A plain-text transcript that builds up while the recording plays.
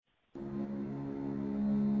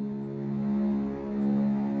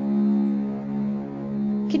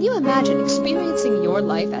Can you imagine experiencing your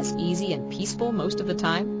life as easy and peaceful most of the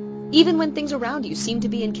time, even when things around you seem to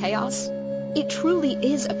be in chaos? It truly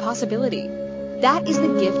is a possibility. That is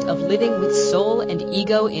the gift of living with soul and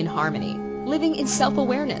ego in harmony, living in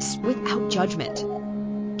self-awareness without judgment.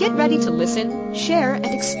 Get ready to listen, share, and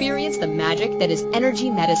experience the magic that is energy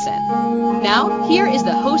medicine. Now, here is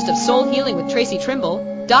the host of Soul Healing with Tracy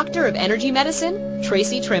Trimble, Doctor of Energy Medicine,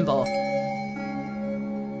 Tracy Trimble.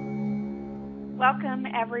 Welcome,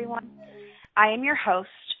 everyone. I am your host,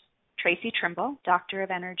 Tracy Trimble, Doctor of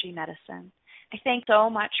Energy Medicine. I thank you so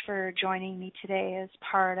much for joining me today as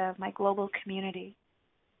part of my global community.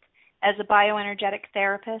 As a bioenergetic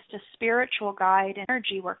therapist, a spiritual guide, and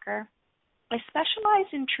energy worker, I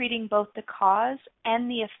specialize in treating both the cause and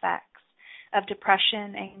the effects of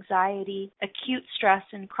depression, anxiety, acute stress,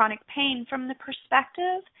 and chronic pain from the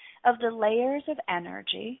perspective of the layers of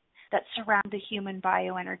energy that surround the human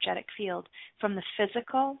bioenergetic field, from the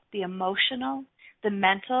physical, the emotional, the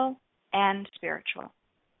mental, and spiritual.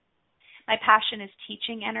 My passion is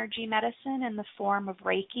teaching energy medicine in the form of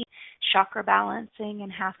Reiki, chakra balancing,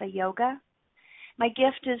 and Hatha yoga. My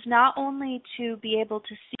gift is not only to be able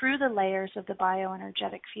to see through the layers of the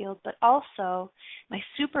bioenergetic field, but also my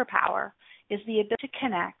superpower is the ability to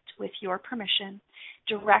connect, with your permission,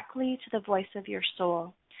 directly to the voice of your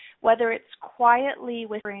soul. Whether it's quietly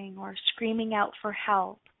whispering or screaming out for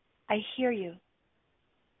help, I hear you.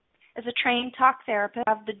 As a trained talk therapist,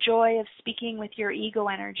 I have the joy of speaking with your ego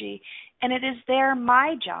energy, and it is there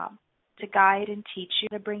my job to guide and teach you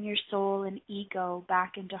to bring your soul and ego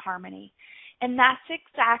back into harmony. And that's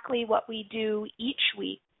exactly what we do each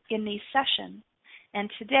week in these sessions. And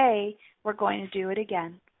today, we're going to do it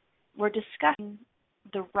again. We're discussing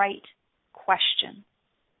the right question.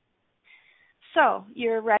 So,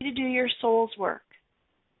 you're ready to do your soul's work,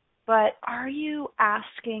 but are you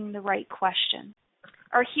asking the right question?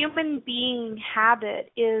 Our human being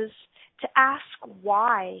habit is to ask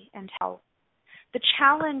why and how. The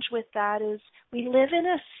challenge with that is we live in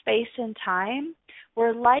a space and time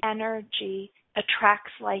where like energy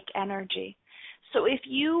attracts like energy. So if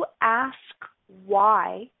you ask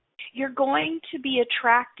why, you're going to be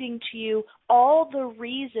attracting to you all the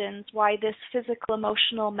reasons why this physical,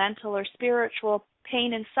 emotional, mental, or spiritual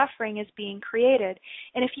pain and suffering is being created.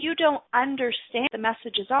 And if you don't understand what the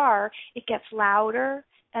messages are, it gets louder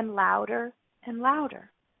and louder and louder.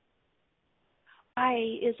 Why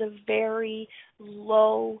is a very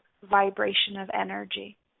low vibration of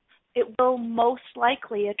energy. It will most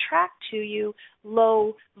likely attract to you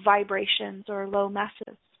low vibrations or low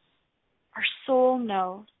messages. Our soul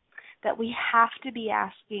knows that we have to be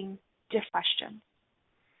asking different questions.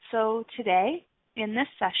 So today, in this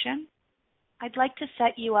session, I'd like to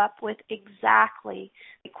set you up with exactly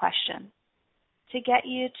the question to get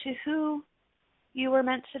you to who you were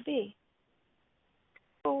meant to be.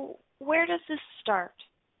 So where does this start?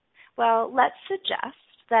 Well, let's suggest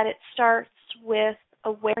that it starts with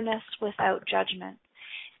awareness without judgment.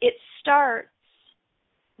 It starts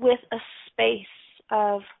with a space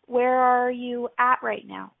of where are you at right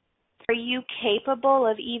now? Are you capable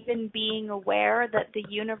of even being aware that the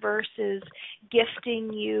universe is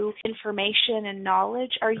gifting you information and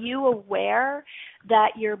knowledge? Are you aware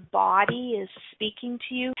that your body is speaking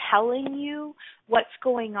to you, telling you what's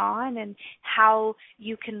going on and how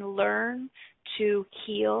you can learn to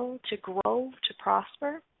heal, to grow, to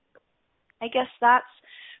prosper? I guess that's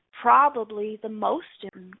probably the most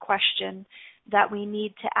important question that we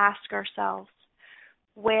need to ask ourselves.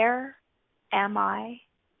 Where am I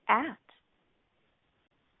at?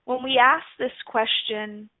 When we ask this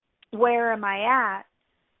question, where am I at,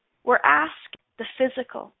 we're asking the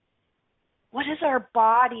physical. What is our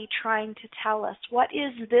body trying to tell us? What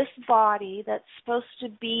is this body that's supposed to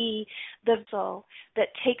be the vessel that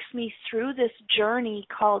takes me through this journey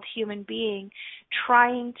called human being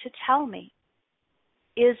trying to tell me?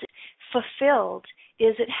 Is it fulfilled?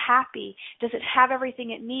 Is it happy? Does it have everything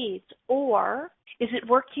it needs? Or is it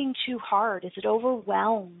working too hard? Is it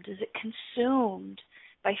overwhelmed? Is it consumed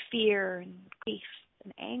by fear and grief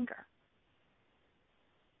and anger?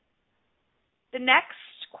 The next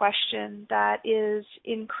question that is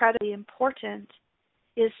incredibly important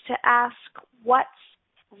is to ask what's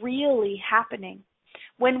really happening.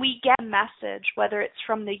 When we get a message, whether it's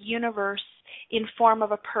from the universe in form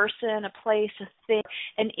of a person, a place, a thing,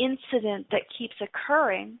 an incident that keeps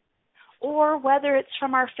occurring, or whether it's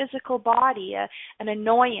from our physical body, an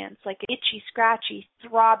annoyance like an itchy, scratchy,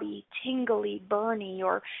 throbby, tingly, burny,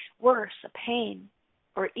 or worse, a pain,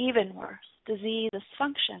 or even worse, disease,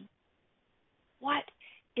 dysfunction. What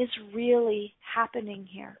is really happening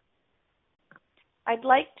here? I'd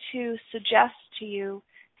like to suggest to you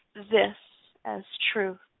this as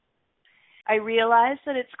truth. I realize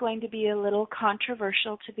that it's going to be a little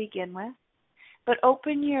controversial to begin with, but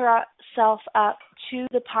open yourself up to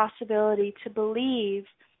the possibility to believe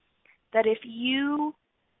that if you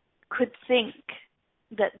could think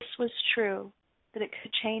that this was true, that it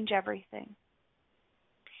could change everything.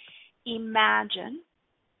 Imagine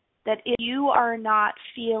that if you are not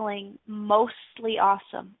feeling mostly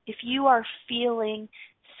awesome, if you are feeling,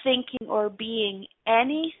 thinking, or being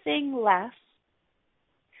anything less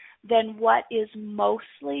than what is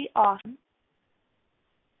mostly awesome,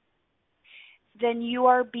 then you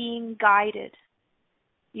are being guided.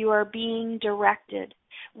 You are being directed,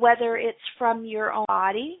 whether it's from your own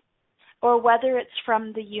body or whether it's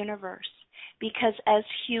from the universe. Because as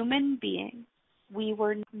human beings, we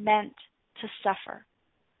were meant to suffer.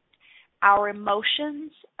 Our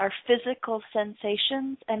emotions, our physical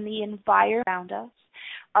sensations, and the environment around us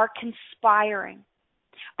are conspiring,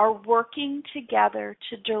 are working together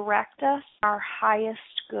to direct us to our highest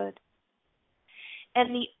good.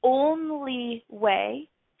 And the only way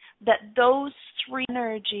that those three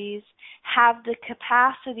energies have the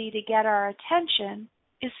capacity to get our attention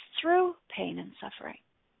is through pain and suffering.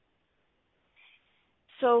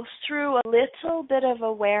 So through a little bit of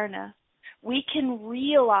awareness, we can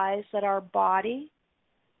realize that our body,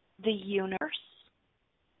 the universe,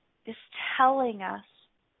 is telling us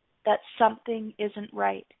that something isn't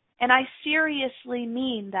right. And I seriously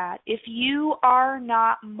mean that. If you are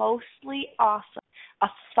not mostly awesome, a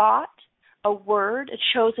thought, a word, a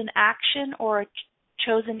chosen action, or a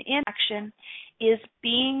chosen inaction is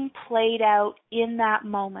being played out in that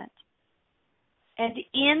moment. And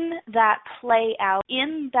in that play out,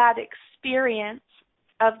 in that experience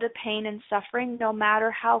of the pain and suffering, no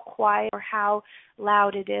matter how quiet or how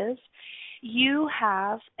loud it is, you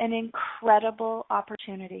have an incredible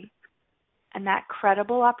opportunity. And that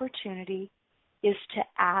credible opportunity is to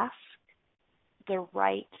ask the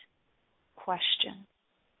right question.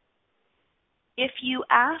 If you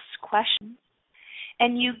ask questions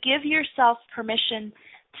and you give yourself permission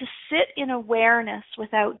to sit in awareness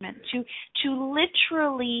without judgment, to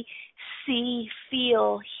literally see,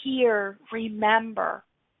 feel, hear, remember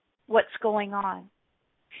what's going on.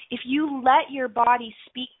 If you let your body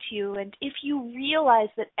speak to you, and if you realize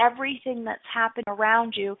that everything that's happening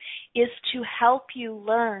around you is to help you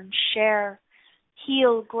learn, share,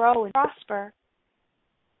 heal, grow, and prosper,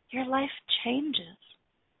 your life changes.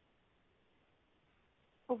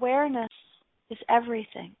 Awareness is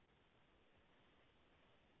everything.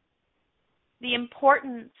 The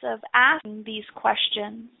importance of asking these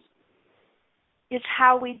questions is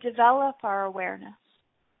how we develop our awareness,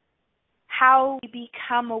 how we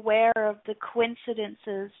become aware of the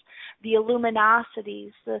coincidences, the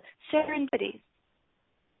luminosities, the serendipities.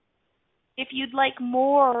 If you'd like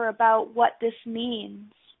more about what this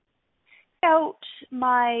means, check out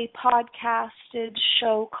my podcasted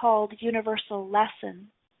show called Universal Lessons.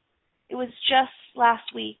 It was just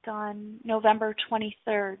last week on November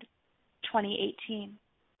 23rd, 2018.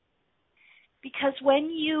 Because when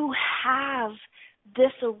you have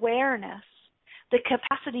this awareness, the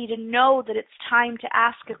capacity to know that it's time to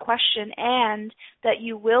ask a question and that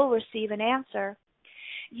you will receive an answer,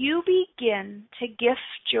 you begin to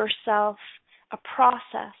gift yourself a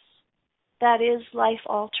process that is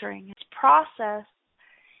life-altering. Its process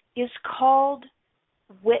is called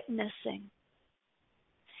witnessing.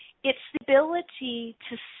 It's the ability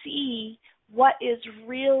to see what is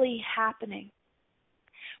really happening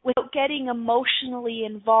without getting emotionally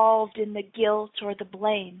involved in the guilt or the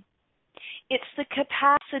blame. It's the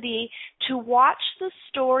capacity to watch the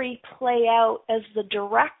story play out as the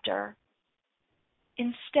director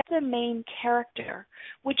instead of the main character,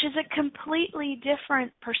 which is a completely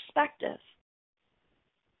different perspective.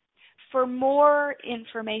 For more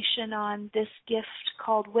information on this gift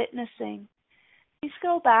called witnessing, please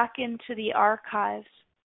go back into the archives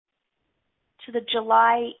to the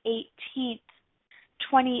July 18th,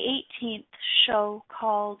 2018 show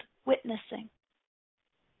called Witnessing.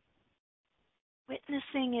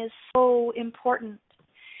 Witnessing is so important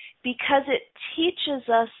because it teaches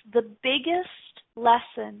us the biggest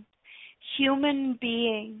lesson human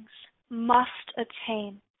beings must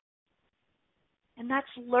attain. And that's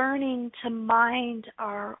learning to mind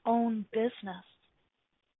our own business.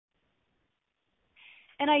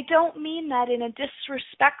 And I don't mean that in a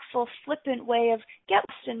disrespectful, flippant way of get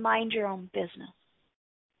lost and mind your own business.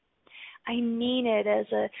 I mean it as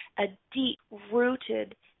a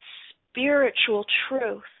deep-rooted spiritual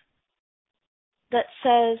truth that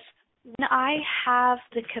says, when I have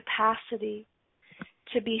the capacity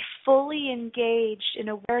to be fully engaged in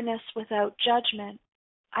awareness without judgment,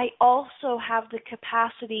 I also have the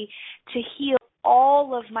capacity to heal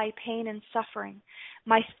all of my pain and suffering,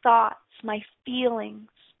 my thoughts, my feelings,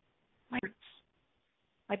 my words,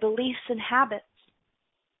 my beliefs and habits.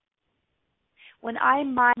 When I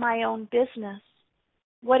mind my own business,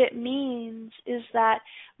 what it means is that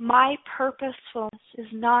my purposefulness is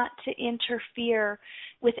not to interfere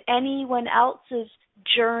with anyone else's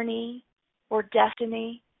journey or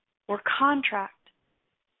destiny or contract.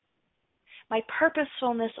 My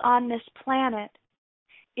purposefulness on this planet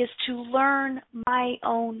is to learn my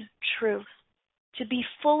own truth, to be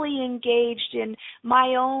fully engaged in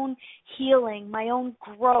my own healing, my own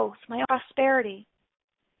growth, my own prosperity.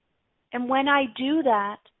 And when I do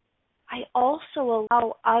that, I also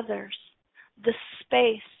allow others the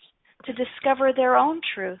space to discover their own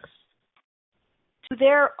truths, do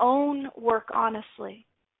their own work honestly.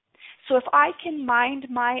 So if I can mind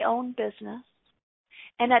my own business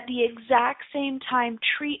and at the exact same time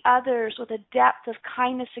treat others with a depth of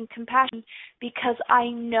kindness and compassion because I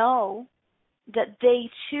know that they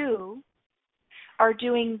too are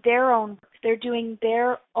doing their own work, they're doing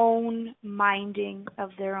their own minding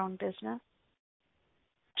of their own business,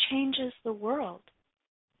 changes the world.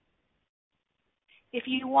 If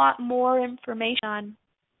you want more information on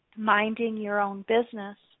minding your own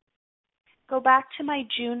business, go back to my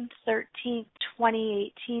June 13th,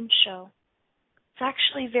 2018 show. It's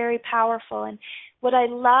actually very powerful. And what I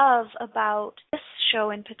love about this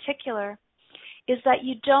show in particular is that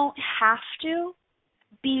you don't have to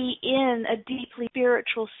be in a deeply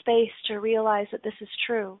spiritual space to realize that this is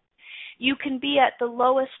true. You can be at the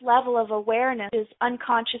lowest level of awareness, is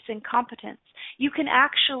unconscious incompetence. You can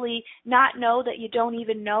actually not know that you don't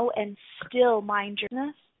even know and still mind your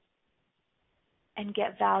business and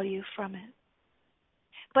get value from it.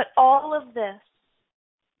 But all of this,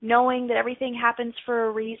 knowing that everything happens for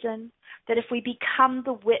a reason, that if we become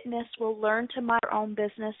the witness, we'll learn to mind our own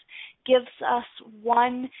business, gives us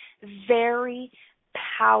one very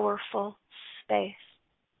powerful space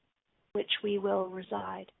in which we will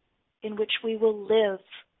reside, in which we will live,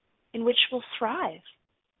 in which we'll thrive.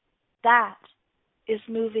 That is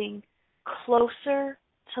moving closer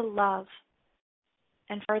to love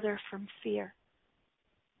and further from fear.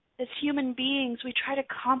 As human beings, we try to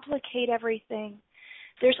complicate everything.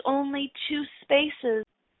 There's only two spaces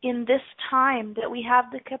in this time that we have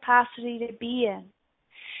the capacity to be in.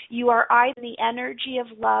 You are either in the energy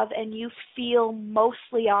of love and you feel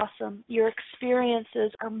mostly awesome, your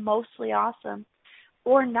experiences are mostly awesome,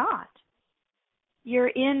 or not. You're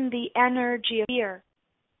in the energy of fear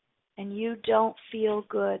and you don't feel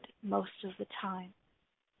good most of the time.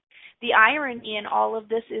 The irony in all of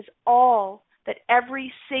this is all that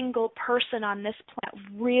every single person on this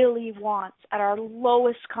planet really wants at our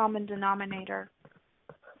lowest common denominator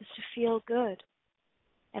is to feel good.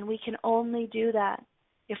 And we can only do that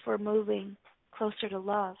if we're moving closer to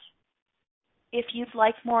love. If you'd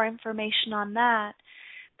like more information on that,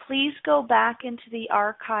 please go back into the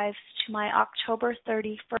archives to my October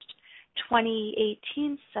 31st,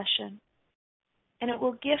 2018 session, and it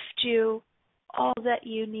will gift you all that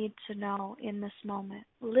you need to know in this moment.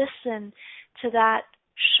 Listen to that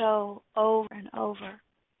show over and over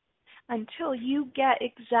until you get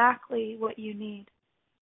exactly what you need.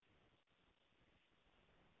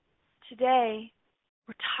 Today,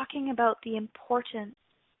 we're talking about the importance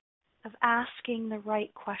of asking the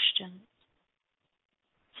right questions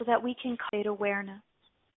so that we can create awareness.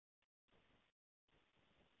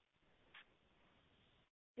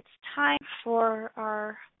 It's time for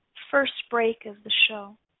our first break of the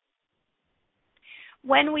show.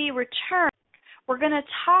 When we return, we're going to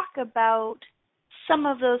talk about some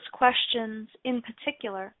of those questions in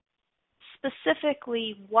particular,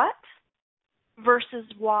 specifically what versus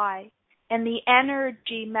why, and the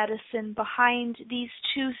energy medicine behind these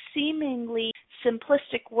two seemingly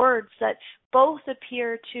simplistic words that both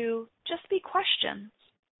appear to just be questions.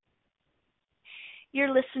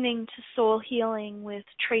 You're listening to Soul Healing with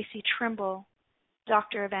Tracy Trimble,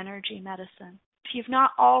 Doctor of Energy Medicine. If you've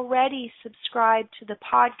not already subscribed to the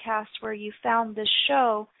podcast where you found this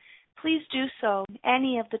show, please do so in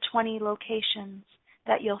any of the 20 locations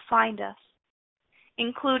that you'll find us,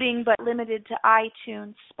 including but limited to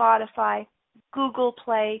iTunes, Spotify, Google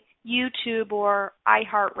Play, YouTube, or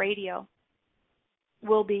iHeartRadio.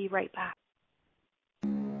 We'll be right back.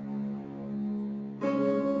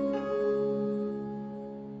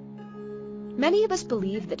 Many of us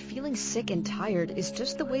believe that feeling sick and tired is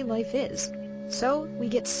just the way life is, so we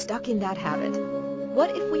get stuck in that habit.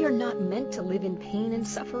 What if we are not meant to live in pain and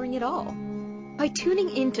suffering at all? By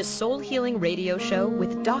tuning in to Soul Healing Radio Show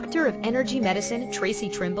with Doctor of Energy Medicine Tracy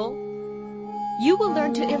Trimble, You will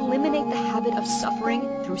learn to eliminate the habit of suffering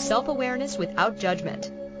through self-awareness without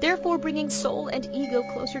judgment, therefore bringing soul and ego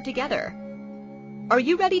closer together. Are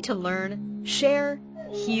you ready to learn, share,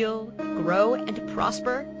 heal, grow, and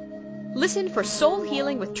prosper? Listen for Soul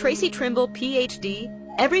Healing with Tracy Trimble, PhD,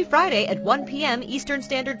 every Friday at 1 p.m. Eastern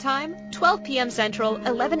Standard Time, 12 p.m. Central,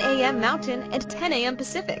 11 a.m. Mountain, and 10 a.m.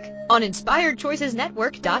 Pacific on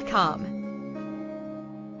InspiredChoicesNetwork.com.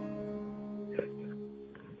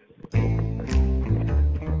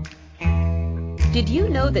 Did you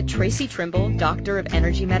know that Tracy Trimble, Doctor of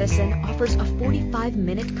Energy Medicine, offers a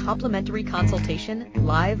 45-minute complimentary consultation,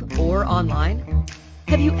 live or online?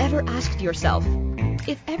 Have you ever asked yourself,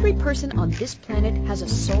 if every person on this planet has a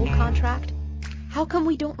soul contract, how come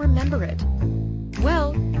we don't remember it?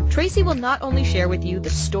 Well, Tracy will not only share with you the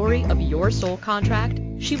story of your soul contract,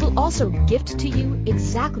 she will also gift to you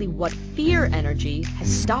exactly what fear energy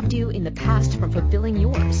has stopped you in the past from fulfilling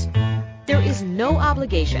yours. There is no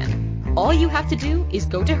obligation. All you have to do is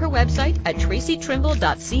go to her website at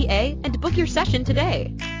tracytrimble.ca and book your session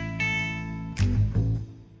today.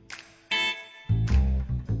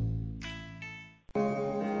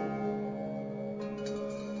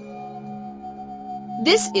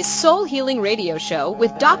 This is Soul Healing Radio Show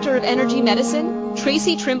with Doctor of Energy Medicine,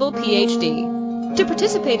 Tracy Trimble, PhD. To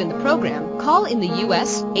participate in the program, call in the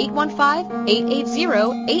U.S.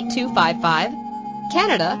 815-880-8255,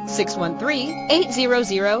 Canada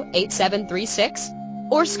 613-800-8736,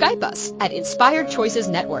 or Skype us at Inspired Choices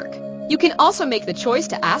Network. You can also make the choice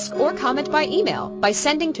to ask or comment by email by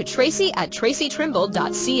sending to Tracy at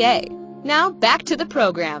tracytrimble.ca. Now back to the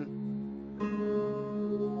program.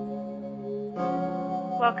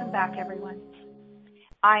 Welcome back, everyone.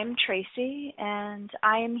 I'm Tracy, and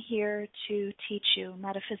I am here to teach you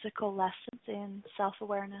metaphysical lessons in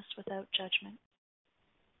self-awareness without judgment.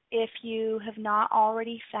 If you have not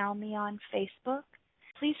already found me on Facebook,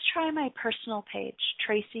 please try my personal page,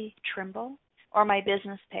 Tracy Trimble, or my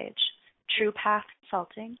business page, True Path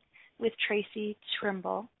Consulting with Tracy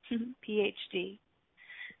Trimble, PhD.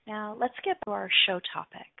 Now, let's get to our show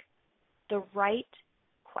topic, the right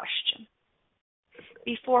question.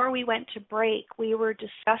 Before we went to break, we were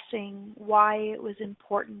discussing why it was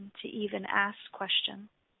important to even ask questions.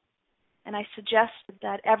 And I suggested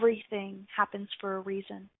that everything happens for a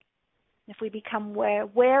reason. If we become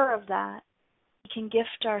aware of that, we can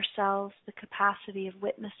gift ourselves the capacity of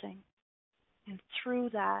witnessing. And through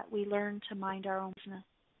that, we learn to mind our own business.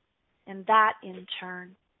 And that, in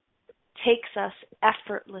turn, takes us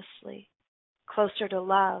effortlessly closer to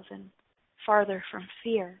love and farther from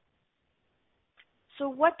fear. So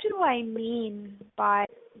what do I mean by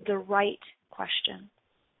the right question?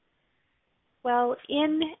 Well,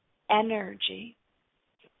 in energy,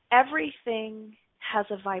 everything has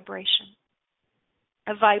a vibration.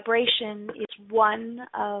 A vibration is one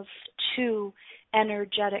of two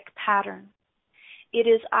energetic patterns. It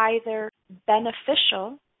is either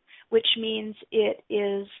beneficial, which means it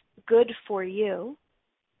is good for you,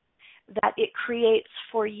 that it creates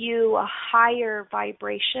for you a higher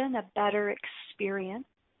vibration, a better experience.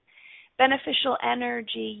 Beneficial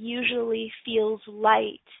energy usually feels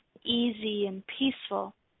light, easy, and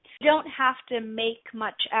peaceful. You don't have to make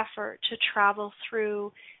much effort to travel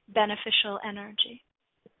through beneficial energy.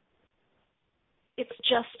 It's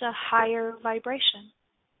just a higher vibration.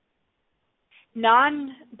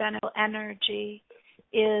 Non-beneficial energy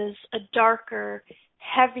is a darker,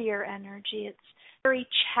 heavier energy. It's very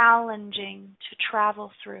challenging to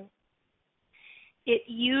travel through. It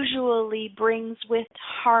usually brings with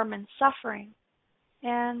harm and suffering,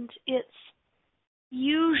 and it's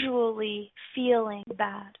usually feeling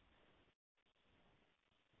bad.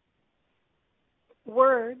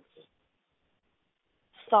 Words,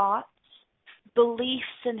 thoughts,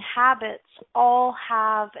 beliefs, and habits all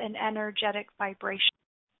have an energetic vibration.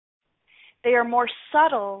 They are more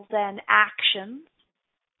subtle than actions,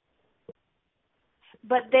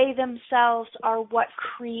 but they themselves are what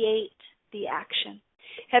create the action.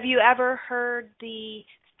 Have you ever heard the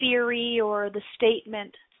theory or the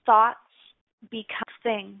statement, thoughts become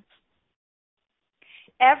things?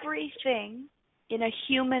 Everything in a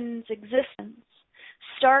human's existence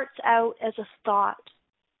starts out as a thought.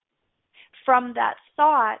 From that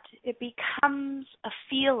thought, it becomes a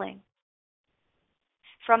feeling.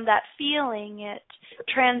 From that feeling, it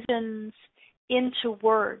transcends into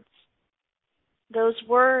words. Those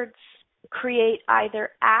words create either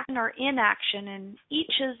action or inaction, and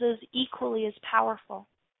each is as equally as powerful.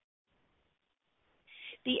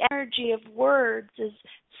 The energy of words is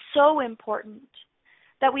so important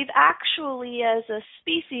that we've actually, as a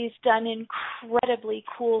species, done incredibly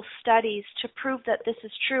cool studies to prove that this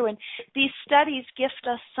is true. And these studies gift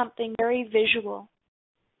us something very visual.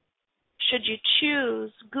 Should you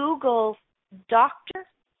choose, Google Dr.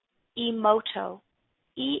 Emoto,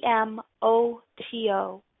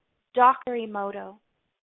 E-M-O-T-O, Dr. Emoto.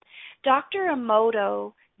 Dr.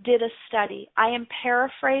 Emoto did a study. I am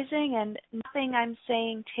paraphrasing, and nothing I'm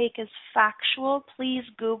saying take as factual. Please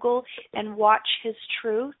Google and watch his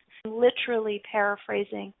truth. I'm literally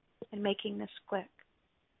paraphrasing and making this quick.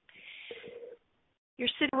 You're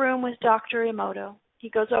sitting in a room with Dr. Emoto. He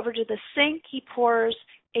goes over to the sink. He pours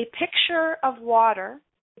a pitcher of water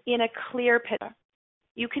in a clear pitcher.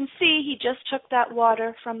 You can see he just took that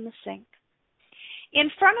water from the sink. In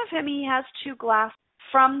front of him, he has two glasses.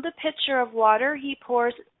 From the pitcher of water, he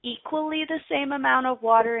pours equally the same amount of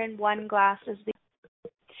water in one glass as the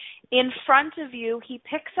other. In front of you, he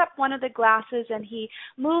picks up one of the glasses and he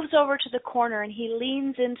moves over to the corner and he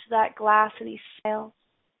leans into that glass and he smiles.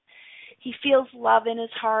 He feels love in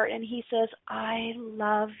his heart and he says, I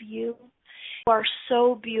love you. You are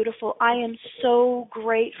so beautiful. I am so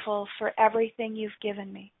grateful for everything you've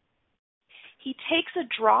given me. He takes a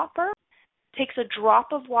drop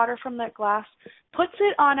of water from that glass, puts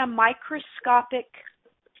it on a microscopic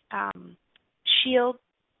shield,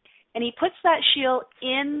 and he puts that shield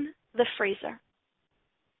in the freezer.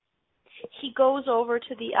 He goes over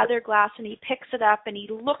to the other glass and he picks it up and he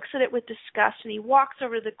looks at it with disgust and he walks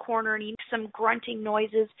over to the corner and he makes some grunting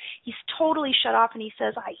noises. He's totally shut off and he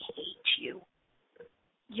says, I hate you.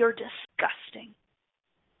 You're disgusting.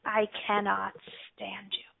 I cannot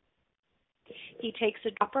stand you. He takes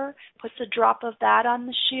a dropper, puts a drop of that on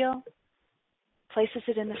the shield, places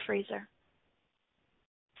it in the freezer.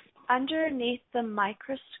 Underneath the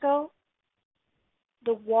microscope,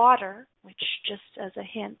 the water, which just as a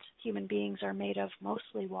hint, human beings are made of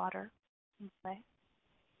mostly water. Okay?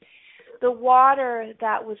 The water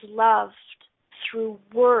that was loved through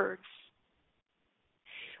words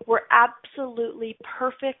were absolutely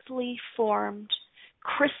perfectly formed,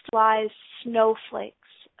 crystallized snowflakes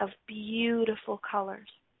of beautiful colors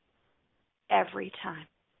every time.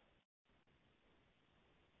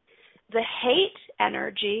 The hate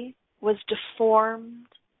energy was deformed,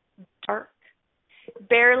 dark,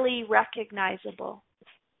 barely recognizable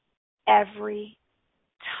every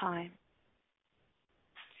time.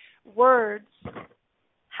 Words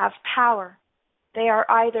have power. They are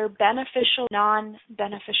either beneficial or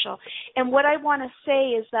non-beneficial. And what I want to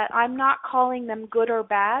say is that I'm not calling them good or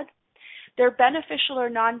bad. They're beneficial or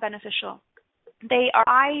non-beneficial. They are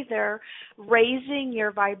either raising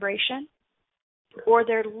your vibration or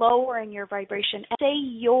they're lowering your vibration. And say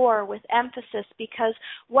your with emphasis, because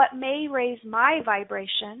what may raise my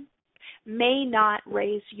vibration may not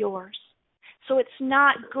raise yours. So it's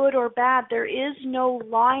not good or bad. There is no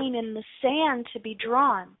line in the sand to be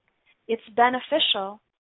drawn. It's beneficial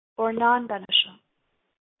or non-beneficial.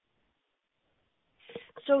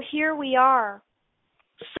 So here we are.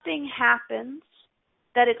 Something happens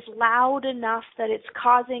that it's loud enough that it's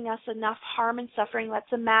causing us enough harm and suffering.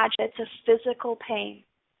 Let's imagine it's a physical pain.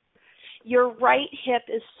 Your right hip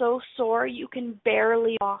is so sore you can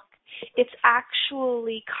barely walk. It's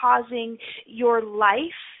actually causing your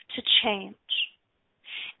life to change.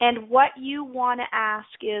 And what you want to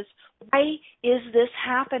ask is, why is this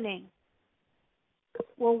happening?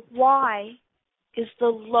 Well, why is the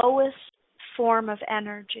lowest form of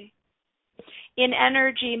energy. In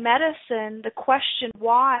energy medicine, the question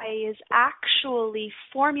why is actually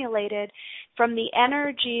formulated from the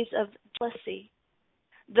energies of jealousy,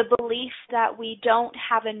 the belief that we don't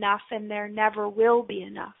have enough and there never will be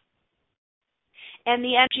enough, and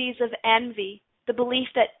the energies of envy, the belief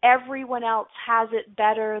that everyone else has it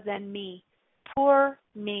better than me, poor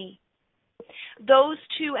me. Those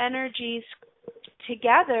two energies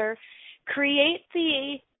together create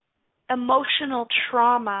the emotional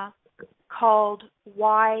trauma called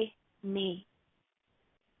why me.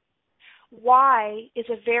 Why is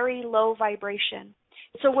a very low vibration.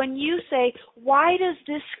 So when you say, why does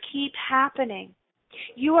this keep happening?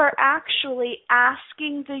 You are actually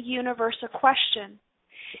asking the universe a question.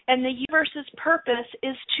 And the universe's purpose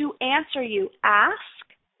is to answer you. Ask,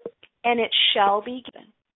 and it shall be given.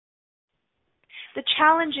 The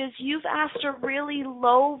challenge is you've asked a really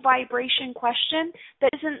low vibration question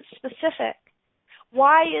that isn't specific.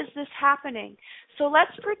 Why is this happening? So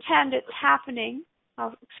let's pretend it's happening.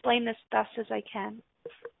 I'll explain this best as I can.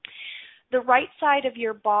 The right side of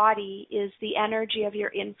your body is the energy of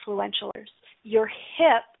your influentials. Your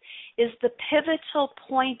hip is the pivotal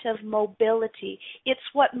point of mobility. It's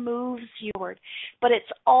what moves you forward. But it's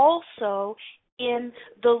also in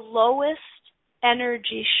the lowest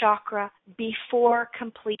energy chakra before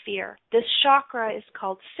complete fear. This chakra is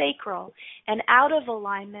called sacral, and out of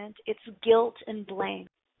alignment, it's guilt and blame.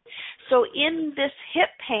 So in this hip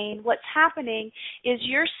pain, what's happening is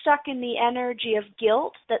you're stuck in the energy of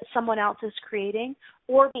guilt that someone else is creating,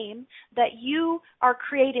 or blame that you are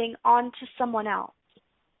creating onto someone else.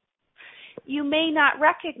 You may not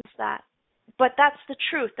recognize that, but that's the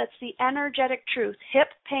truth. That's the energetic truth. Hip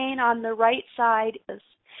pain on the right side is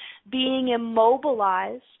being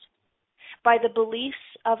immobilized by the beliefs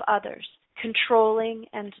of others, controlling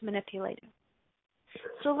and manipulating.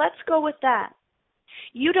 So let's go with that.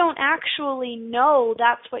 You don't actually know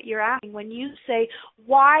that's what you're asking when you say,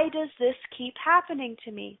 why does this keep happening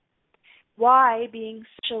to me? Why, being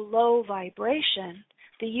such a low vibration,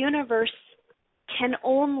 the universe can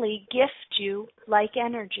only gift you like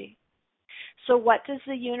energy. So what does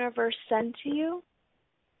the universe send to you?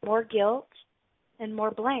 More guilt and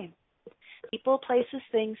more blame. People, places,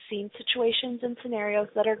 things, scenes, situations, and scenarios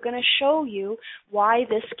that are going to show you why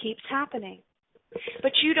this keeps happening.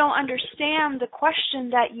 But you don't understand the question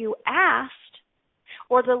that you asked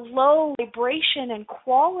or the low vibration and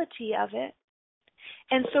quality of it.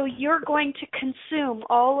 And so you're going to consume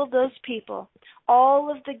all of those people,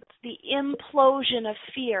 all of the implosion of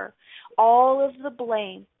fear, all of the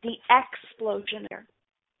blame, the explosion.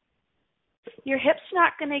 Your hip's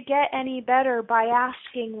not going to get any better by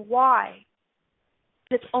asking why.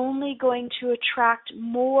 It's only going to attract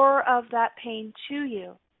more of that pain to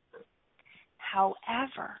you.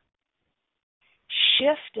 However,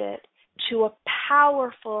 shift it to a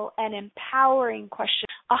powerful and empowering question,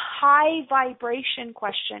 a high vibration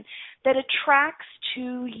question that attracts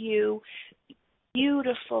to you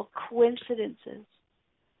beautiful coincidences,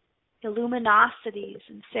 luminosities,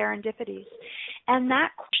 and serendipities. And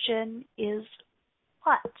that question is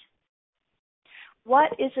what?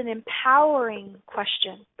 What is an empowering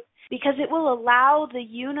question? Because it will allow the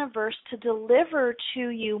universe to deliver to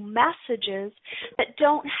you messages that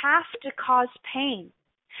don't have to cause pain,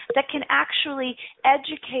 that can actually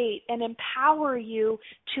educate and empower you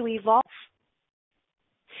to evolve.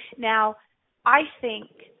 Now, I think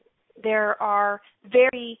there are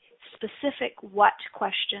very specific what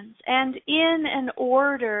questions, and in an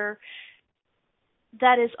order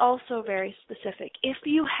that is also very specific. If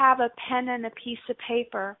you have a pen and a piece of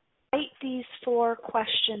paper, write these 4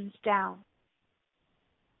 questions down.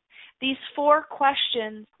 These 4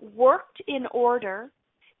 questions, worked in order,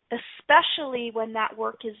 especially when that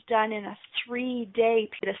work is done in a 3-day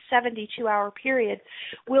period, a 72-hour period,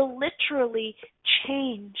 will literally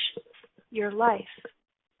change your life.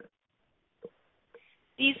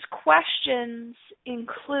 These questions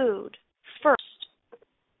include, first,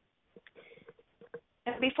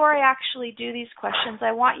 and before I actually do these questions,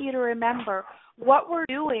 I want you to remember what we're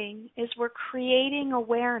doing is we're creating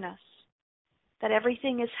awareness that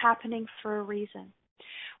everything is happening for a reason.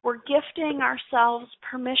 We're gifting ourselves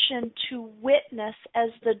permission to witness as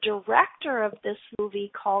the director of this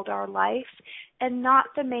movie called our life and not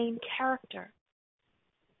the main character.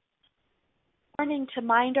 Learning to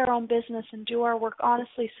mind our own business and do our work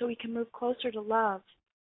honestly so we can move closer to love.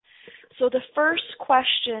 So the first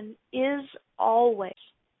question is always,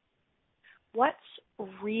 what's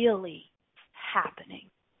really happening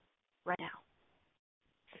right now?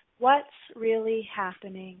 What's really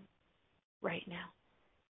happening right now?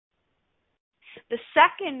 The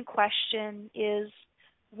second question is,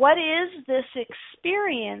 what is this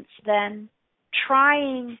experience then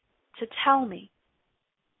trying to tell me?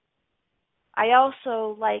 I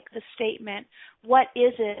also like the statement, what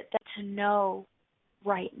is it that to know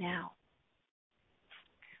right now?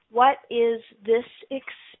 What is this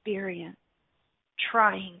experience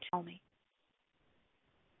trying to tell me?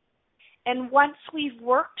 And once we've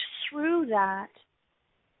worked through that,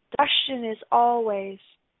 the question is always,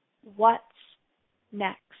 what's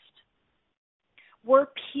next? We're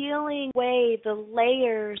peeling away the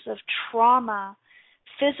layers of trauma,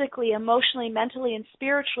 physically, emotionally, mentally, and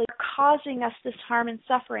spiritually, causing us this harm and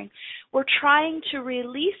suffering. We're trying to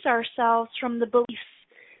release ourselves from the beliefs,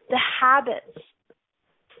 the habits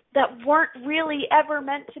that weren't really ever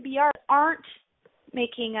meant to be ours, aren't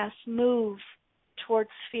making us move towards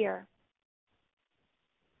fear.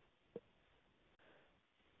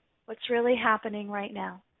 What's really happening right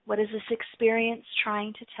now? What is this experience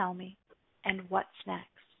trying to tell me? And what's next?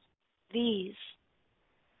 These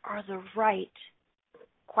are the right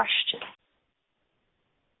questions.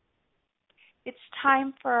 It's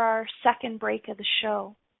time for our second break of the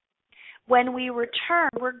show. When we return,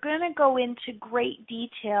 we're going to go into great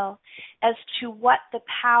detail as to what the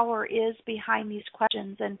power is behind these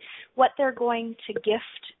questions and what they're going to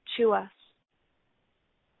gift to us.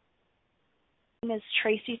 My name is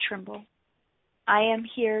Tracy Trimble. I am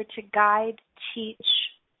here to guide, teach,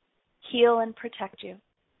 heal, and protect you.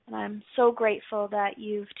 And I'm so grateful that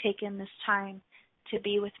you've taken this time to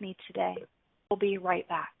be with me today. We'll be right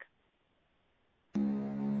back.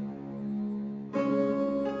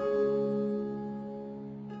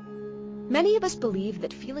 Many of us believe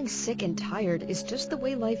that feeling sick and tired is just the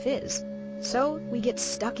way life is, so we get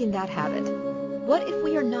stuck in that habit. What if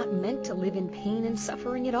we are not meant to live in pain and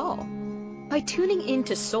suffering at all? By tuning in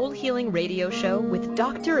to Soul Healing Radio Show with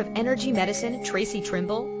Doctor of Energy Medicine, Tracy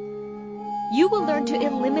Trimble, you will learn to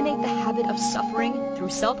eliminate the habit of suffering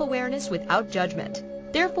through self-awareness without judgment,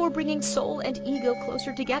 therefore bringing soul and ego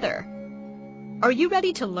closer together. Are you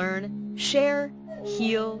ready to learn, share,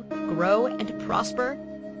 heal, grow, and prosper?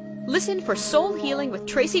 Listen for Soul Healing with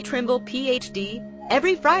Tracy Trimble, Ph.D.,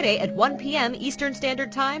 every Friday at 1 p.m. Eastern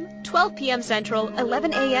Standard Time, 12 p.m. Central,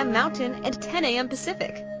 11 a.m. Mountain, and 10 a.m.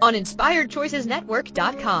 Pacific on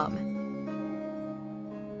InspiredChoicesNetwork.com.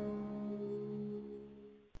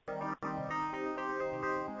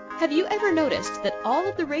 Have you ever noticed that all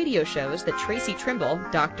of the radio shows that Tracy Trimble,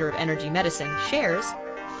 Doctor of Energy Medicine, shares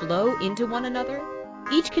flow into one another,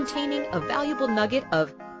 each containing a valuable nugget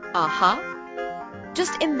of aha?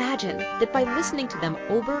 Just imagine that by listening to them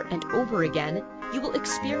over and over again, you will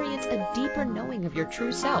experience a deeper knowing of your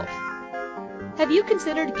true self. Have you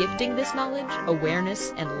considered gifting this knowledge,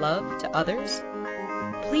 awareness, and love to others?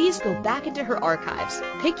 Please go back into her archives,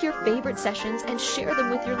 pick your favorite sessions, and share them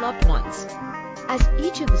with your loved ones. As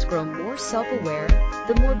each of us grow more self-aware,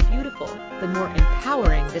 the more beautiful, the more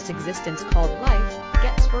empowering this existence called life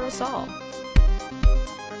gets for us all.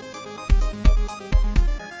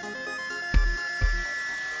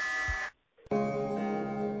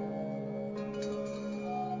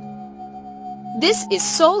 This is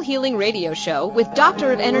Soul Healing Radio Show with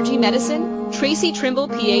Doctor of Energy Medicine, Tracy Trimble,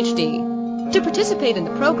 Ph.D. To participate in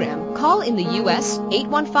the program, call in the U.S.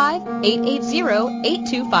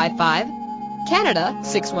 815-880-8255, Canada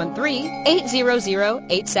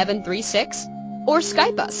 613-800-8736, or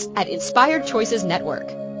Skype us at Inspired Choices Network.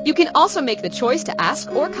 You can also make the choice to ask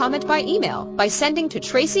or comment by email by sending to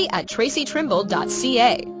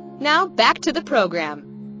tracy@tracytrimble.ca. Now back to the program.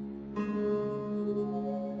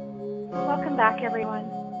 Welcome back, everyone.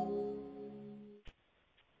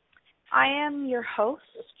 I am your host,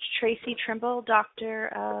 Tracy Trimble, Doctor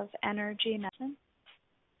of Energy Medicine.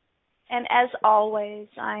 And as always,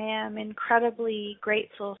 I am incredibly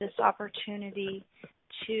grateful for this opportunity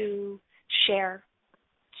to share,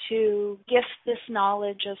 to gift this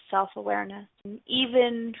knowledge of self-awareness. And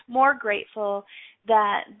even more grateful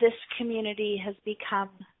that this community has become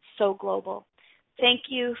so global. Thank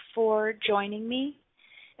you for joining me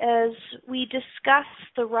as we discuss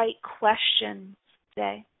the right questions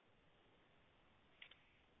today.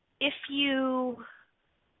 If you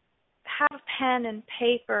have a pen and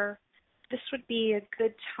paper, this would be a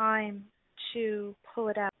good time to pull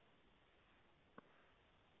it out.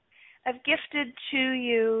 I've gifted to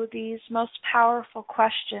you these most powerful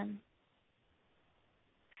questions.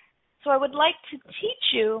 So I would like to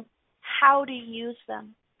teach you how to use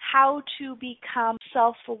them, how to become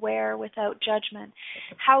self-aware without judgment,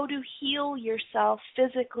 how to heal yourself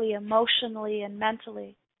physically, emotionally, and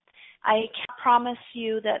mentally. I can't promise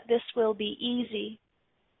you that this will be easy,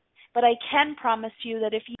 but I can promise you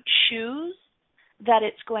that if you choose that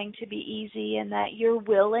it's going to be easy and that you're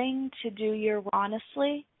willing to do your work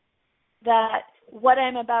honestly, that what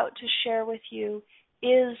I'm about to share with you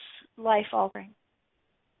is life-altering.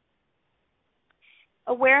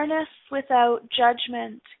 Awareness without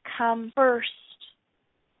judgment comes first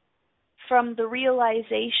from the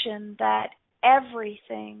realization that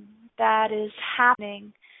everything that is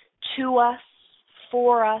happening to us,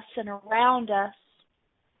 for us, and around us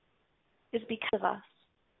is because of us.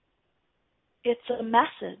 It's a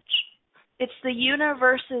message. It's the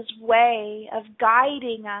universe's way of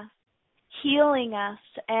guiding us, healing us,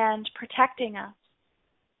 and protecting us.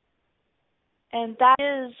 And that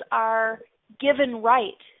is our given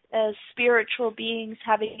right as spiritual beings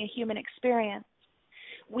having a human experience.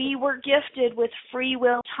 We were gifted with free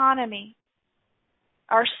will autonomy.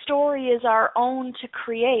 Our story is our own to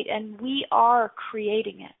create, and we are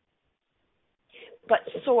creating it. But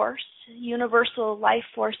Source, universal life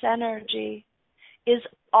force energy, is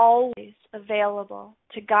always available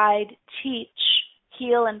to guide, teach,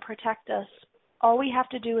 heal, and protect us. All we have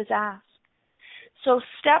to do is ask. So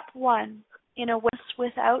step one, in awareness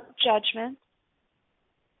without judgment,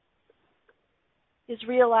 is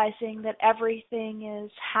realizing that everything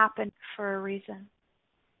is happening for a reason.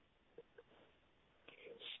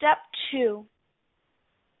 Step 2,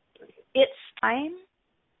 it's time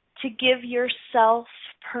to give yourself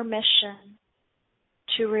permission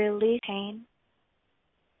to release pain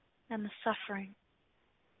and the suffering.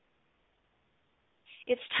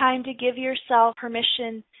 It's time to give yourself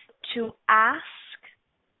permission to ask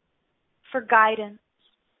for guidance,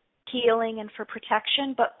 healing, and for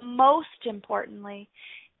protection, but most importantly,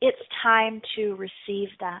 it's time to receive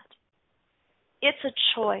that. It's a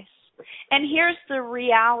choice. And here's the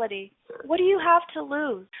reality. What do you have to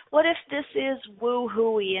lose? What if this is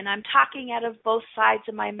woo-hooey and I'm talking out of both sides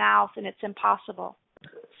of my mouth and it's impossible?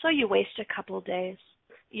 So you waste a couple of days.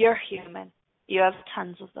 You're human. You have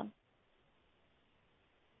tons of them.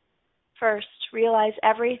 First, realize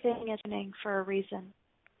everything is happening for a reason.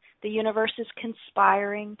 The universe is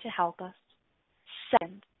conspiring to help us.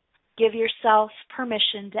 Second, give yourself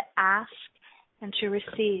permission to ask and to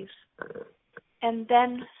receive. And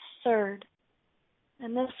then third,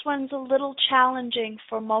 and this one's a little challenging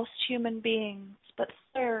for most human beings, but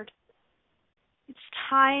third, it's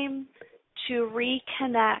time to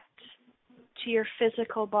reconnect to your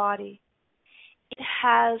physical body. It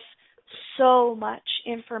has so much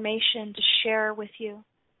information to share with you.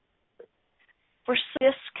 We're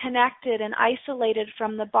so disconnected and isolated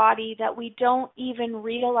from the body that we don't even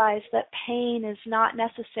realize that pain is not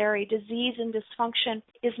necessary, disease and dysfunction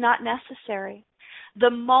is not necessary. The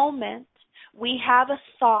moment we have a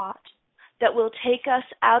thought that will take us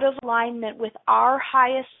out of alignment with our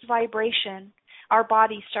highest vibration, our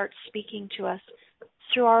body starts speaking to us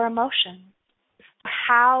through our emotions,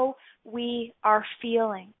 how we are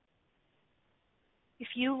feeling. If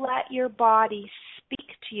you let your body speak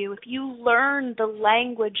to you, if you learn the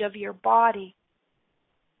language of your body,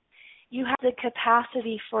 you have the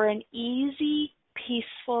capacity for an easy,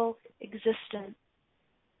 peaceful existence.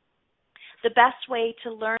 The best way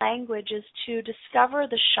to learn language is to discover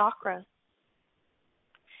the chakras.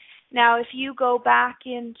 Now, if you go back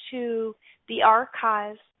into the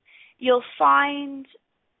archives, you'll find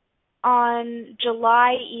on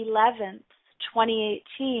July 11th,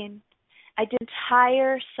 2018, I did an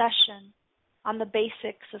entire session on the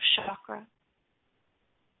basics of chakra.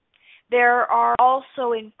 There are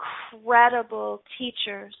also incredible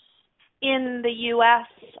teachers in the U.S.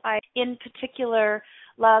 I, in particular,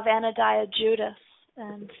 love Anadiah Judas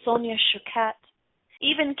and Sonia Choquette.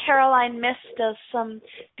 Even Caroline Myss does some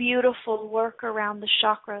beautiful work around the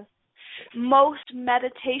chakras. Most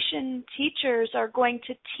meditation teachers are going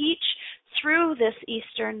to teach through this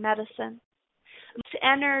Eastern medicine. Most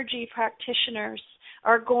energy practitioners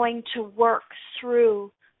are going to work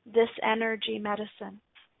through this energy medicine.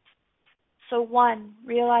 So 1,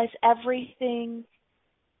 realize everything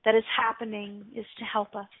that is happening is to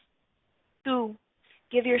help us. 2,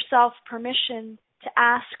 give yourself permission to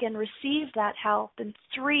ask and receive that help. And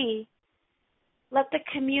 3, let the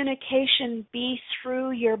communication be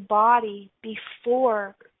through your body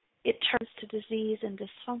before it turns to disease and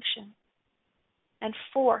dysfunction. And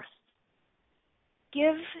 4th,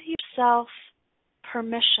 give yourself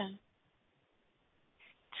permission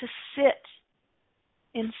to sit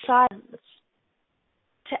in silence,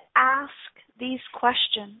 to ask these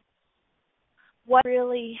questions. What's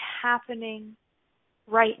really happening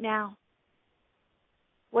right now?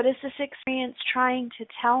 What is this experience trying to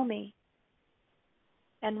tell me?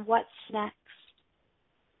 And what's next?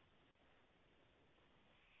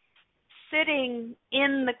 Sitting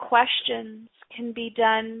in the questions can be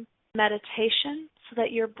done meditation so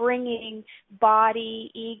that you're bringing body,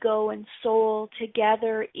 ego, and soul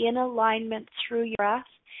together in alignment through your breath,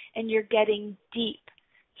 and you're getting deep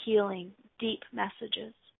healing, deep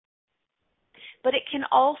messages. But it can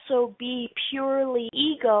also be purely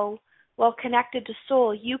ego while connected to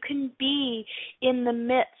soul. You can be in the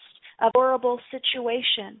midst of a horrible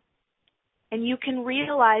situation, and you can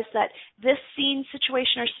realize that this scene,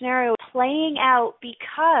 situation, or scenario is playing out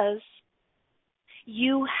because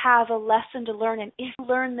you have a lesson to learn. And if you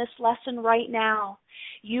learn this lesson right now,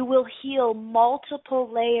 you will heal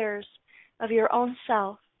multiple layers of your own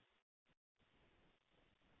self.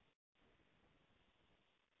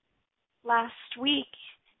 Last week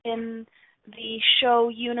in the show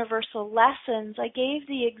Universal Lessons, I gave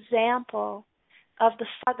the example of the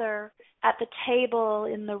father at the table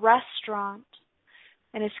in the restaurant,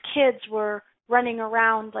 and his kids were running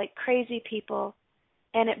around like crazy people,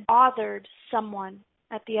 and it bothered someone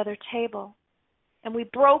at the other table. And we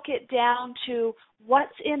broke it down to,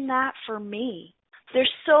 what's in that for me?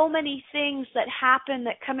 There's so many things that happen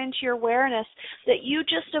that come into your awareness that you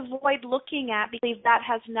just avoid looking at because that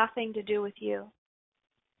has nothing to do with you.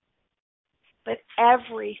 but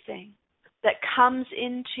everything that comes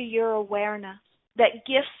into your awareness that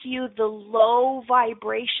gifts you the low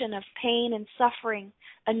vibration of pain and suffering,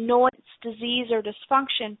 annoyance, disease, or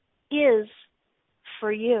dysfunction is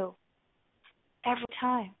for you every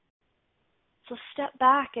time. So step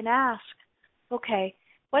back and ask, okay,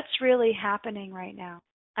 what's really happening right now?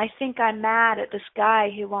 I think I'm mad at this guy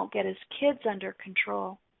who won't get his kids under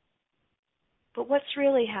control. But what's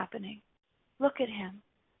really happening? Look at him.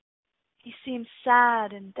 He seems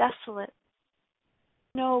sad and desolate.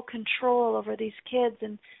 No control over these kids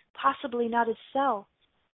and possibly not his self.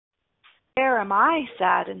 Where am I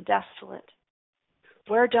sad and desolate?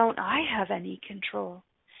 Where don't I have any control?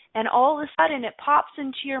 And all of a sudden it pops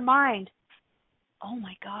into your mind, oh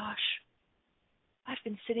my gosh, I've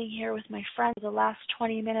been sitting here with my friend for the last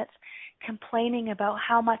 20 minutes complaining about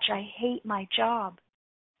how much I hate my job.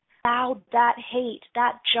 Allowed that hate,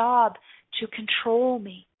 that job to control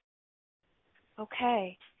me.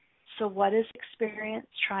 Okay, so what is experience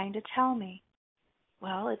trying to tell me?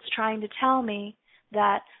 Well, it's trying to tell me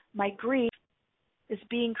that my grief is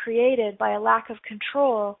being created by a lack of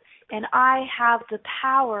control, and I have the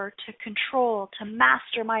power to control, to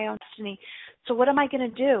master my own destiny. So what am I going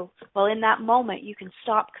to do? Well, in that moment, you can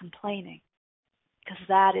stop complaining, because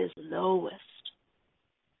that is lowest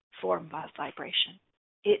form of vibration.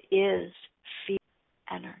 It is fear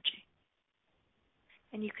energy.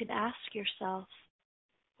 And you can ask yourself,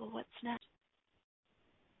 well, what's next?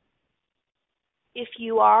 If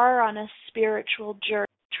you are on a spiritual journey,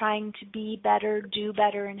 trying to be better, do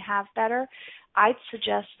better, and have better, I'd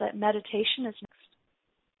suggest that meditation is next.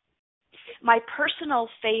 My personal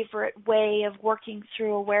favorite way of working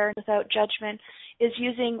through awareness without judgment is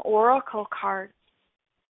using oracle cards.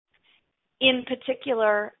 In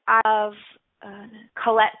particular, I have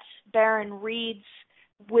Colette Baron Reid's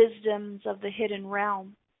Wisdoms of the Hidden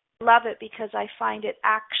Realm. I love it because I find it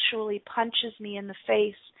actually punches me in the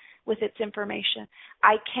face with its information.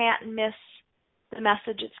 I can't miss the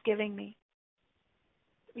message it's giving me.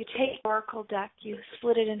 You take the oracle deck, you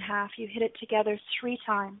split it in half, you hit it together 3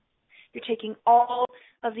 times. You're taking all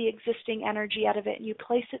of the existing energy out of it and you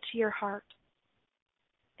place it to your heart.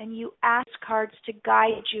 And you ask cards to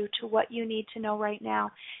guide you to what you need to know right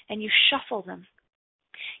now, and you shuffle them.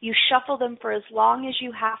 You shuffle them for as long as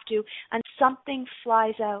you have to, and something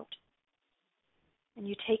flies out. And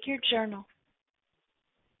you take your journal.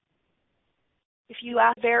 If you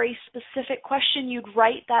ask a very specific question, you'd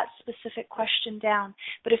write that specific question down.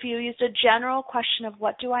 But if you used a general question of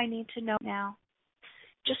what do I need to know now,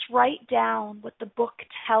 just write down what the book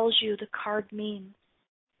tells you the card means.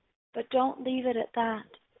 But don't leave it at that.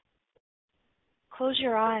 Close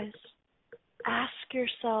your eyes. Ask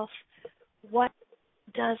yourself, what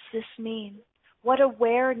does this mean? What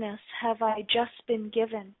awareness have I just been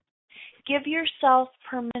given? Give yourself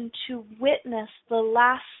permission to witness the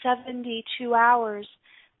last 72 hours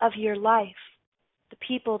of your life. The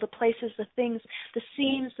people, the places, the things, the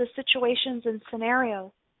scenes, the situations and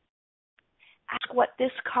scenarios. Ask what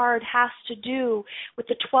this card has to do with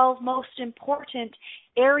the 12 most important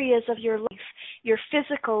areas of your life, your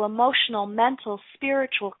physical, emotional, mental,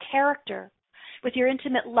 spiritual, character, with your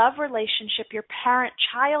intimate love relationship, your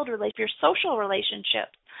parent-child relationship, your social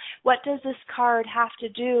relationships. What does this card have to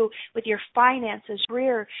do with your finances,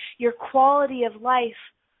 career, your quality of life,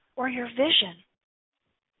 or your vision?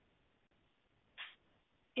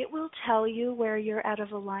 It will tell you where you're out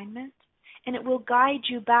of alignment, and it will guide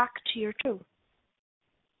you back to your truth.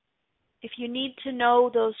 If you need to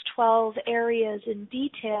know those 12 areas in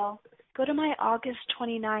detail, go to my August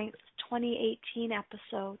 29th, 2018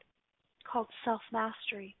 episode called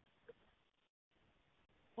Self-Mastery.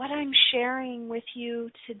 What I'm sharing with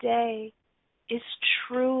you today is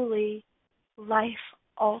truly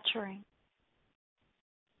life-altering.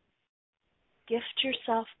 Gift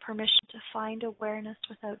yourself permission to find awareness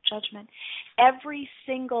without judgment. Every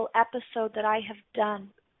single episode that I have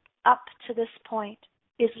done up to this point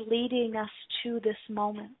is leading us to this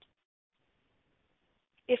moment.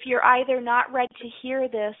 If you're either not ready to hear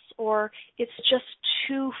this or it's just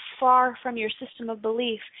too far from your system of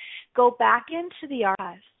belief, go back into the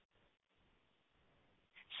archives.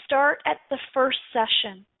 Start at the first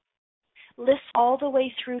session. Listen all the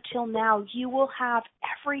way through till now. You will have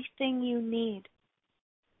everything you need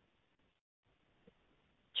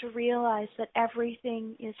to realize that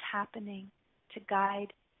everything is happening to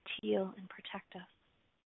guide, to heal, and protect us.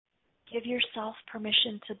 Give yourself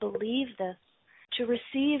permission to believe this, to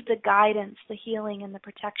receive the guidance, the healing, and the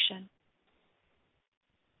protection.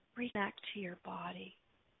 Reconnect to your body.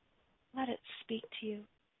 Let it speak to you.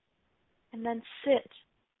 And then sit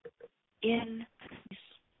in these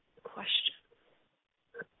questions.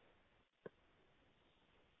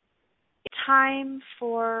 time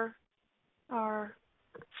for our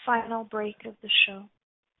final break of the show.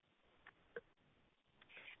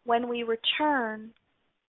 When we return,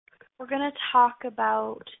 we're going to talk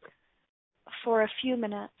about, for a few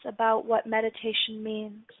minutes, about what meditation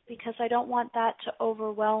means, because I don't want that to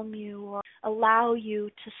overwhelm you or allow you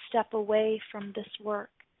to step away from this work,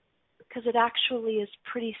 because it actually is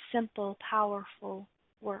pretty simple, powerful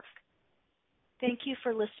work. Thank you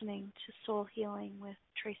for listening to Soul Healing with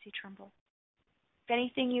Tracy Trimble. If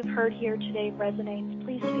anything you've heard here today resonates,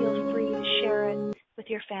 please feel free to share it with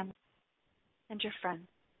your family and your friends.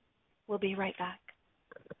 We'll be right back.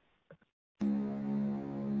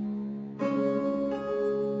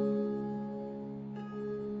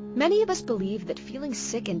 Many of us believe that feeling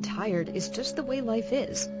sick and tired is just the way life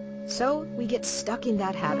is, so we get stuck in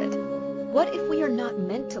that habit. What if we are not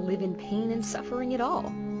meant to live in pain and suffering at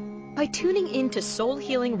all? By tuning in to Soul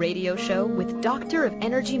Healing Radio Show with Doctor of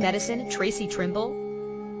Energy Medicine, Tracy Trimble,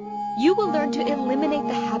 you will learn to eliminate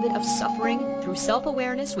the habit of suffering through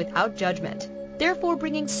self-awareness without judgment, therefore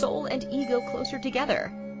bringing soul and ego closer together.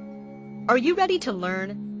 Are you ready to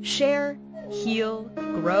learn, share, heal,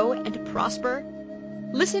 grow, and prosper?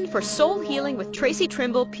 Listen for Soul Healing with Tracy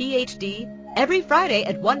Trimble, Ph.D., every Friday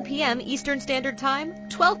at 1 p.m. Eastern Standard Time,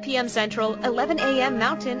 12 p.m. Central, 11 a.m.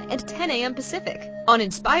 Mountain, and 10 a.m. Pacific on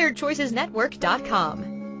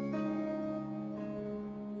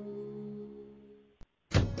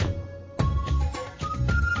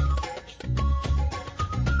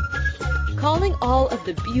Calling all of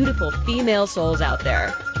the beautiful female souls out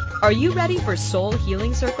there. Are you ready for Soul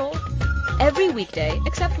Healing Circle? Every weekday,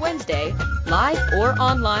 except Wednesday, live or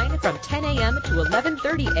online from 10 a.m. to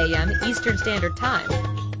 11:30 a.m. Eastern Standard Time.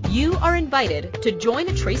 You are invited to join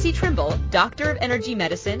Tracy Trimble, Doctor of Energy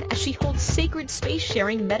Medicine, as she holds sacred space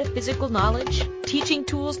sharing metaphysical knowledge, teaching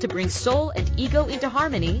tools to bring soul and ego into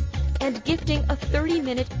harmony, and gifting a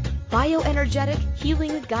 30-minute bioenergetic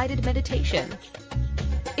healing guided meditation.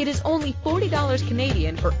 It is only $40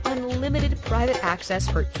 Canadian for unlimited private access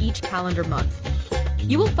for each calendar month.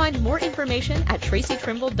 You will find more information at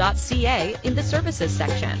tracytrimble.ca in the services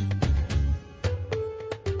section.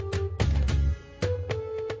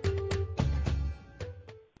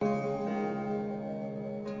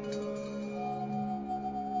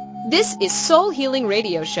 This is Soul Healing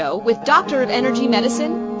Radio Show with Doctor of Energy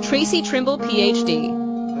Medicine, Tracy Trimble, Ph.D.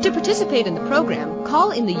 To participate in the program, call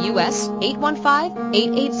in the U.S.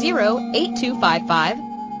 815-880-8255,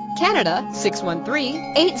 Canada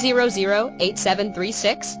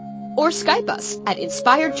 613-800-8736, or Skype us at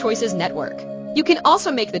Inspired Choices Network. You can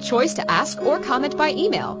also make the choice to ask or comment by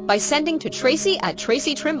email by sending to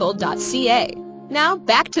tracy@tracytrimble.ca. Now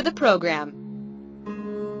back to the program.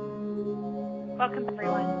 Welcome,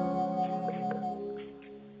 everyone.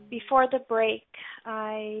 Before the break,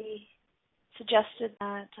 I suggested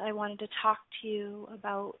that I wanted to talk to you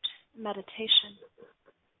about meditation.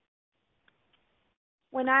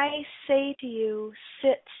 When I say to you,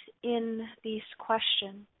 sit in these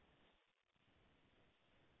questions,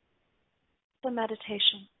 it's a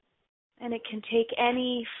meditation, and it can take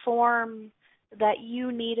any form that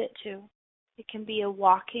you need it to. It can be a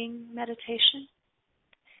walking meditation.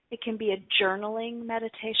 It can be a journaling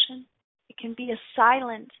meditation. It can be a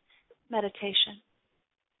silent meditation.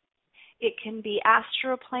 It can be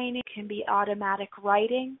astral planing. It can be automatic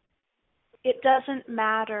writing. It doesn't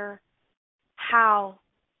matter how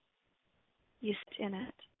you sit in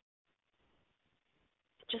it.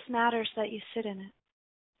 It just matters that you sit in it.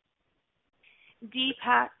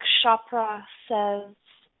 Deepak Chopra says,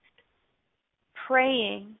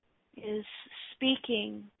 praying is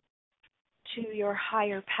speaking to your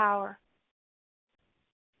higher power,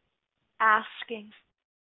 asking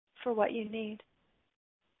for what you need.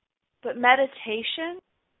 But meditation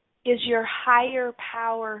is your higher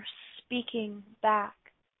power speaking back.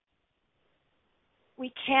 We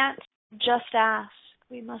can't just ask,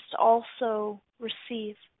 we must also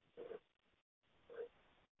receive.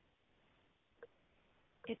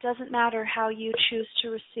 It doesn't matter how you choose to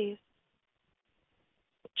receive.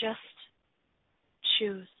 Just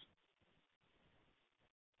choose.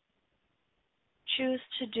 Choose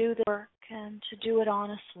to do the work and to do it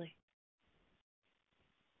honestly.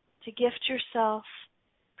 To gift yourself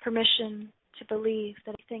permission to believe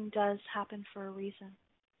that everything does happen for a reason.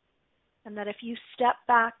 And that if you step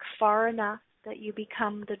back far enough that you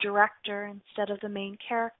become the director instead of the main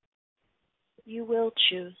character, you will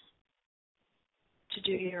choose to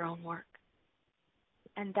do your own work.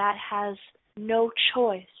 And that has no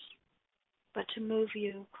choice but to move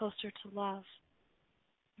you closer to love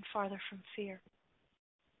and farther from fear.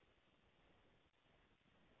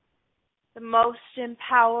 The most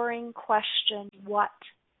empowering question, what?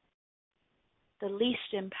 The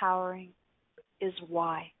least empowering is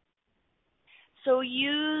why. So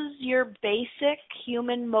use your basic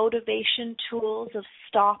human motivation tools of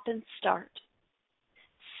stop and start.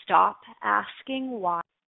 Stop asking why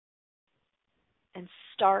and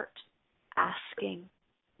start asking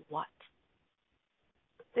what.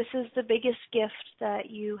 This is the biggest gift that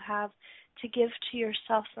you have to give to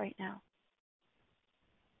yourself right now.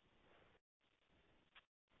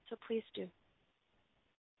 So please do.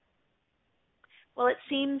 Well, it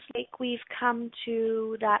seems like we've come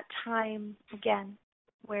to that time again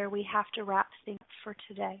where we have to wrap things up for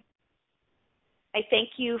today. I thank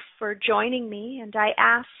you for joining me, and I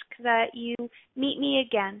ask that you meet me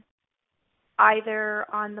again, either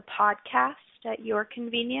on the podcast at your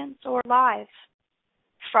convenience or live,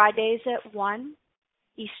 Fridays at 1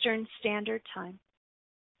 Eastern Standard Time.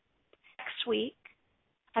 Next week,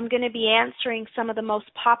 I'm going to be answering some of the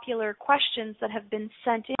most popular questions that have been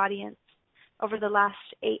sent in the audience over the last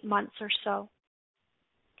 8 months or so.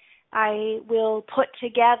 I will put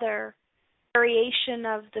together a variation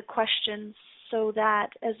of the questions so that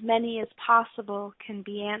as many as possible can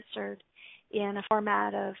be answered in a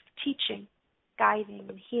format of teaching, guiding,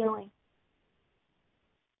 and healing.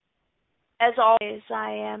 As always,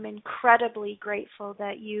 I am incredibly grateful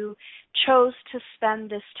that you chose to spend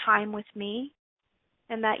this time with me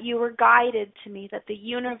and that you were guided to me, that the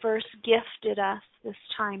universe gifted us this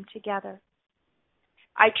time together.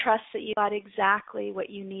 I trust that you got exactly what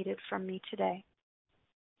you needed from me today.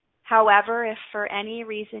 However, if for any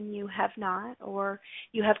reason you have not, or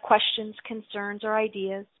you have questions, concerns, or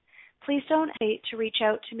ideas, please don't hesitate to reach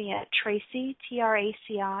out to me at Tracy,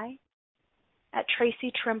 Traci, at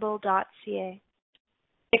tracytrimble.ca.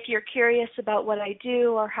 If you're curious about what I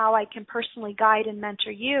do or how I can personally guide and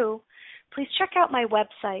mentor you, please check out my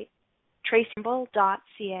website,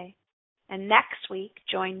 tracytrimble.ca. And next week,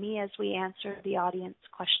 join me as we answer the audience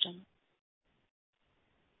questions.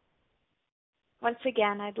 Once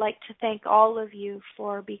again, I'd like to thank all of you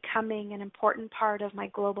for becoming an important part of my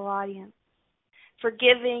global audience, for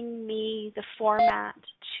giving me the format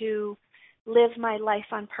to live my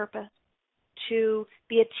life on purpose, to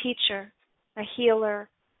be a teacher, a healer,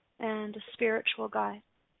 and a spiritual guide.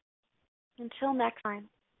 Until next time,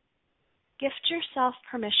 gift yourself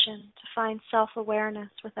permission to find self-awareness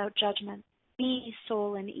without judgment. Be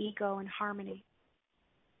soul and ego in harmony.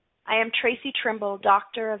 I am Tracy Trimble,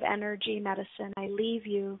 Doctor of Energy Medicine. I leave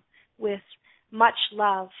you with much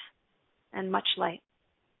love and much light.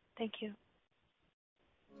 Thank you.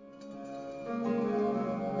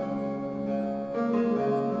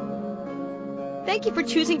 Thank you for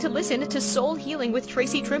choosing to listen to Soul Healing with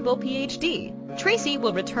Tracy Trimble, PhD. Tracy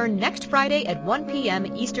will return next Friday at 1 p.m.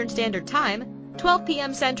 Eastern Standard Time, 12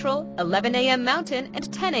 p.m. Central, 11 a.m. Mountain,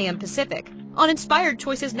 and 10 a.m. Pacific on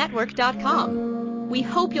InspiredChoicesNetwork.com. We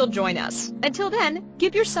hope you'll join us. Until then,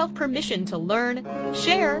 give yourself permission to learn,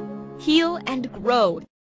 share, heal, and grow.